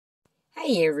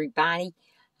Hey everybody,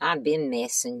 I've been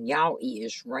messing. Y'all, it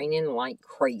is raining like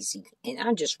crazy. And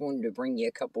I just wanted to bring you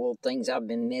a couple of things I've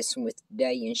been messing with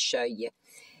today and show you.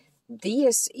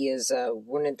 This is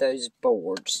one of those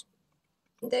boards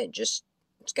that it's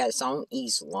got its own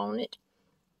easel on it.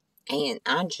 And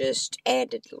I just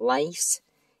added lace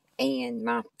and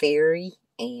my fairy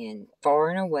and Far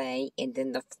and Away and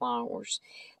then the flowers.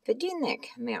 But didn't that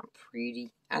come out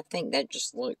pretty? I think that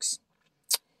just looks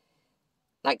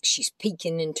like she's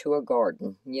peeking into a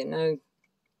garden, you know.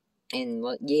 And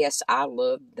yes, I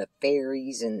love the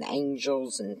fairies and the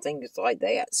angels and things like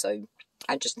that. So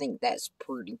I just think that's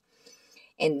pretty.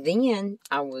 And then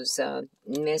I was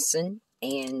messing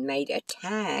and made a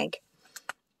tag.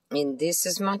 And this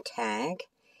is my tag.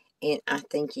 And I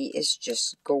think it is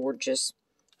just gorgeous.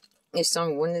 It's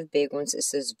on one of the big ones. It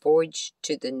says Voyage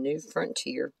to the New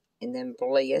Frontier. And then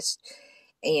Blessed.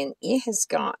 And it has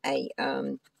got a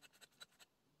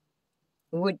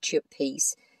wood chip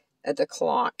piece of the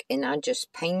clock, and I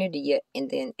just painted it and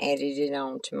then added it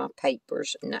on to my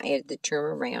papers, and I added the trim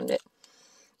around it.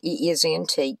 It is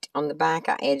antiqued. On the back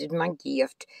I added my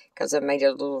gift because I made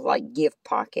a little like gift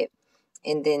pocket,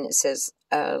 and then it says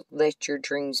let your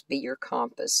dreams be your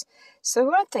compass.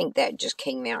 So I think that just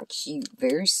came out cute.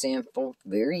 Very simple,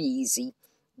 very easy.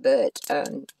 But,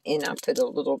 and I put a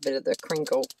little bit of the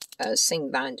crinkle seam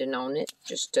binding on it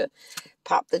just to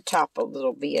pop the top a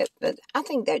little bit. But I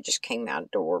think that just came out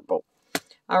adorable.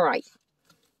 All right.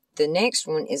 The next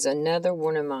one is another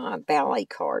one of my ballet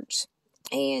cards.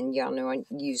 And y'all know I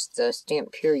used the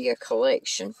Stamperia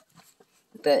collection.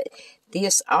 But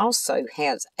this also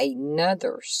has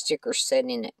another sticker set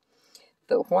in it.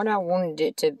 But what I wanted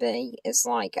it to be is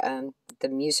like the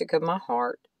music of my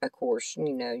heart. Of course,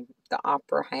 you know, the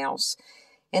opera house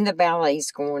and the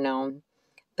ballet's going on.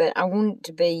 But I want it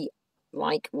to be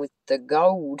like with the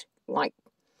gold, like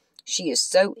she is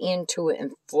so into it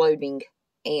and floating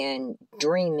and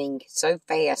dreaming so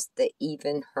fast that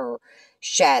even her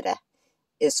shadow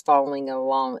is falling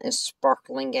along and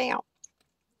sparkling out.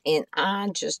 And I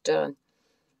just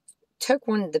took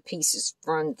one of the pieces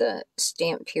from the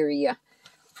Stamperia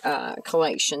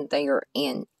collection there,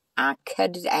 and I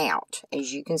cut it out.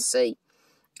 As you can see,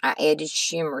 I added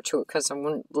shimmer to it because I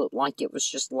wanted it to look like it was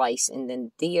just lace. And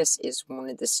then this is one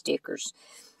of the stickers.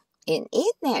 And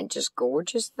isn't that just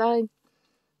gorgeous, though?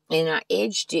 And I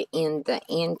edged it in the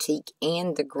antique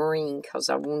and the green because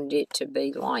I wanted it to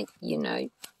be like, you know,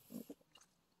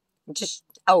 just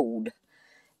old.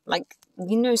 Like,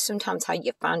 you know, sometimes how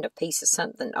you find a piece of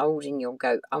something old and you'll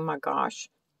go, oh my gosh,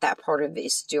 that part of it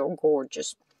is still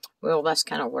gorgeous. Well, that's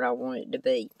kind of what I want it to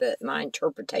be. But my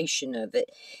interpretation of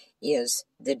it is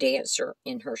the dancer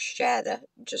in her shadow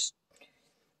just,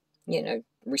 you know,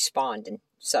 responding.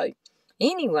 So,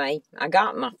 anyway, I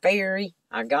got my fairy,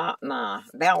 I got my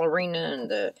ballerina,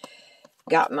 and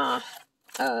got my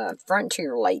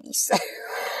frontier lady. So,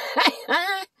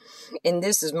 and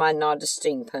this is my nod to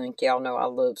steampunk. Y'all know I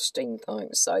love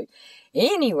steampunk. So,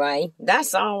 anyway,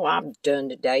 that's all I've done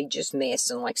today. Just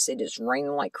messing. Like I said, it's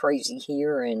raining like crazy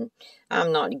here, and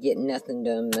I'm not getting nothing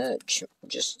done much.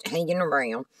 Just hanging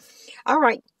around. All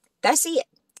right, that's it.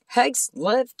 Hugs,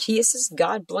 love, kisses.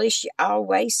 God bless you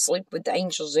always. Sleep with the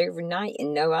angels every night,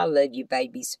 and know I love you,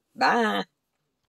 babies. Bye.